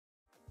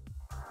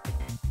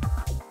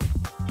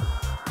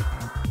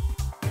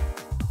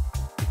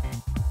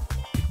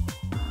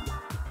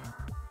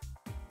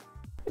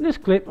In this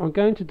clip I'm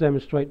going to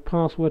demonstrate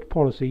password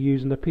policy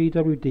using the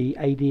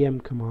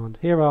pwdadm command,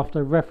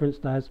 hereafter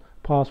referenced as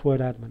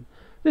pwdadm.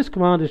 This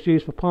command is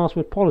used for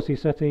password policy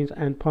settings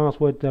and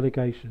password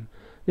delegation.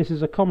 This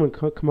is a common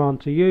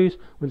command to use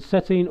when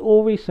setting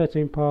or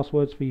resetting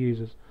passwords for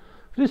users.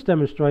 For this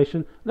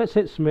demonstration, let's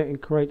hit submit and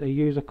create a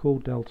user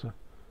called Delta.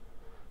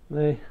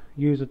 The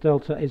user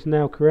Delta is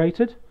now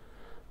created.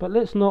 But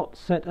let's not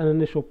set an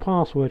initial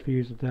password for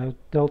user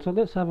Delta.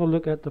 Let's have a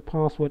look at the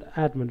password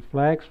admin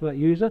flags for that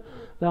user.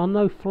 There are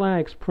no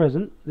flags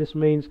present. This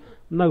means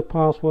no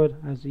password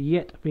has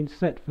yet been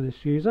set for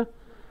this user.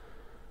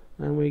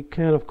 And we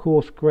can of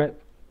course grep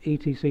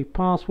etc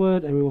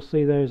password, and we will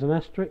see there is an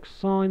asterisk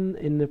sign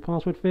in the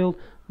password field.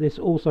 This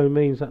also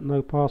means that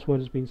no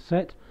password has been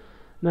set.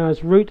 Now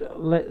as root,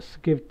 let's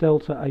give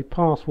Delta a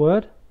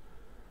password.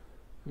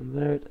 And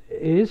there it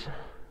is,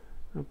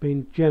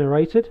 been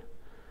generated.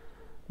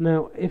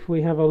 Now if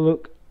we have a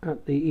look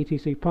at the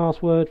etc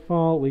password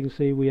file, we can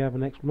see we have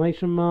an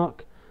exclamation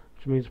mark,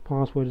 which means the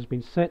password has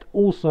been set.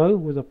 Also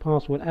with the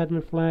password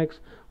admin flags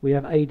we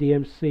have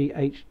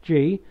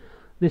admchg.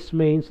 This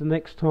means the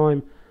next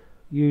time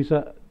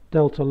user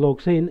Delta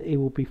logs in, he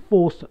will be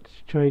forced to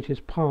change his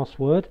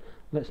password.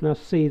 Let's now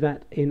see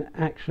that in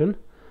action.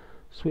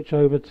 Switch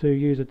over to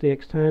user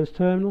dxTans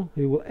terminal,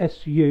 who will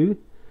su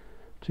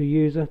to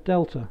user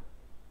Delta.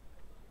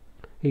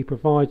 He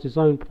provides his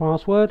own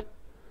password,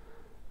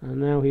 and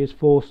now he is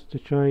forced to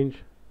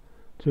change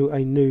to a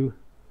new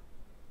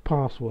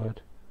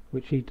password,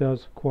 which he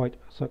does quite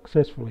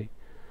successfully.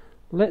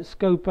 Let's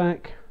go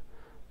back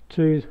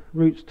to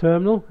root's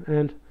terminal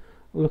and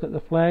look at the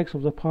flags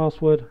of the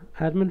password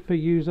admin for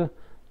user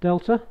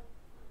Delta,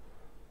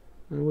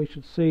 and we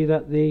should see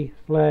that the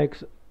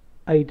flags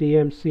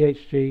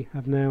admchg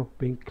have now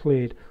been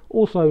cleared.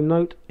 Also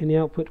note in the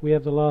output we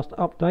have the last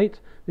update.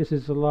 This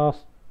is the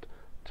last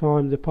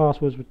time the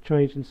passwords were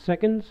changed in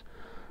seconds.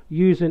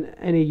 Using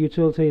any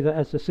utility that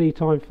has the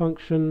ctime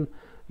function,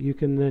 you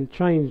can then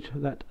change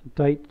that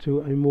date to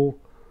a more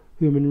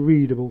human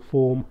readable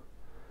form.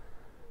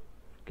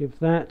 Give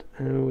that,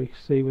 and we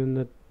see when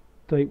the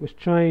date was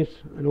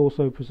changed, and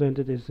also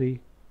presented is the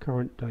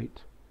current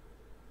date.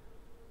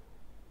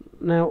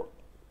 Now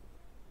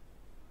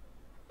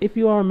if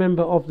you are a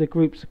member of the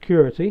group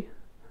security,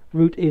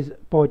 root is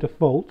by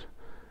default.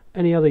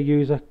 Any other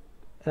user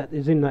that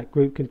is in that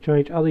group can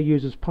change other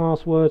users'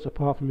 passwords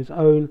apart from his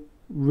own,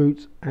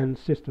 root and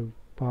system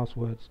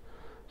passwords.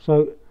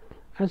 So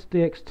as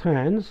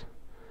dxTans,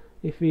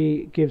 if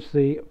he gives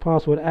the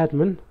password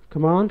admin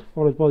command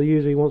followed by the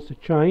user he wants to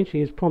change,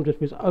 he is prompted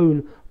for his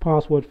own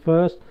password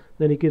first,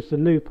 then he gives the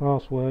new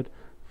password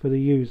for the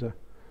user.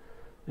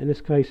 In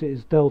this case it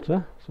is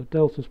Delta, so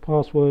Delta's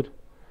password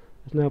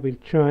has now been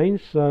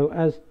changed. So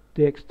as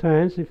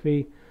dxTans, if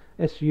he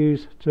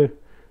su's to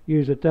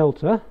user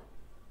Delta,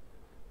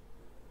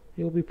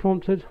 he will be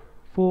prompted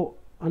for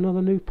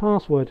another new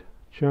password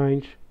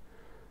change,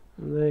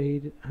 and there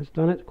he has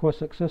done it quite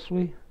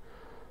successfully.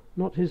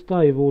 Not his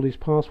day of all these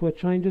password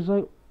changes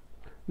though.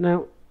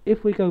 Now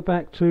if we go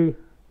back to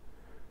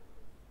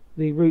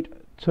the root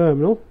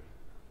terminal,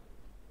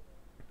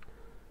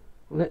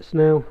 let's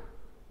now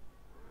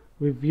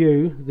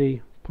review the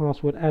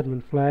password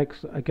admin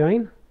flags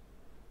again,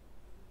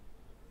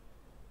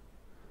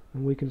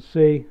 and we can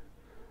see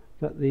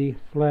that the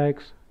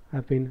flags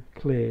have been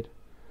cleared.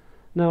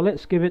 Now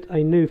let's give it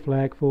a new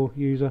flag for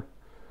user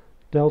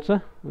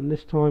Delta, and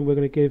this time we're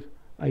going to give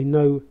a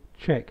no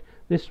check.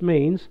 This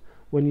means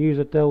when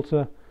user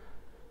Delta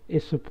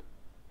is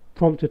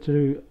prompted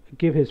to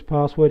give his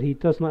password, he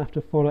does not have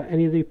to follow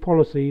any of the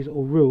policies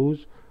or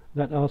rules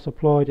that are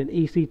supplied in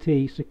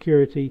ECT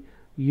security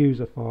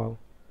user file.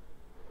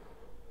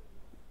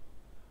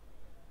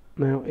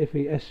 Now if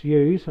he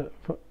su's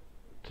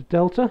to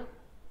Delta,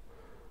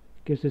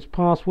 gives his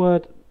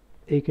password,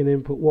 he can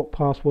input what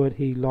password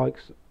he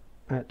likes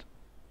at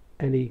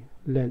any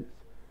length.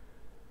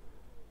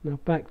 Now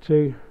back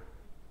to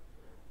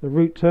the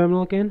root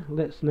terminal again.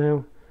 Let's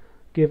now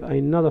give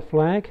another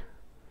flag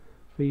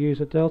for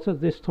user Delta.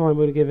 This time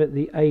we'll give it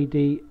the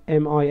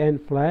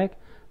admin flag.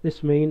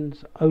 This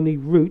means only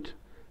root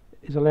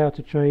is allowed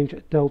to change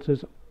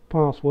Delta's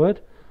password.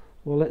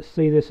 Well, let's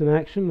see this in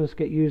action. Let's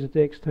get user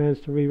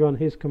dxTans to rerun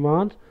his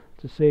command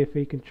to see if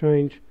he can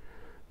change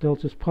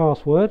Delta's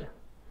password,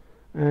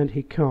 and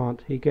he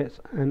can't. He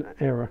gets an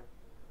error,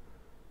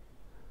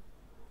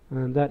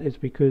 and that is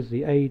because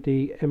the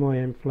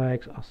admin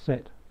flags are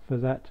set for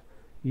that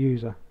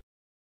user.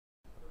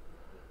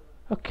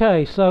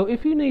 Okay, so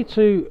if you need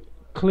to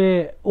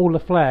clear all the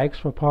flags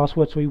for a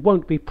password so he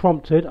won't be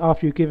prompted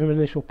after you give him an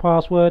initial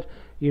password,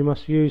 you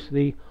must use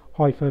the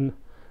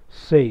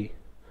 -c,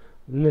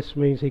 and this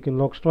means he can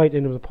log straight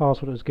in with the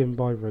password that was given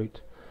by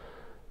root.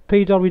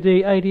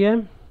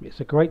 pwdadm,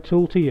 it's a great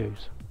tool to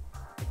use.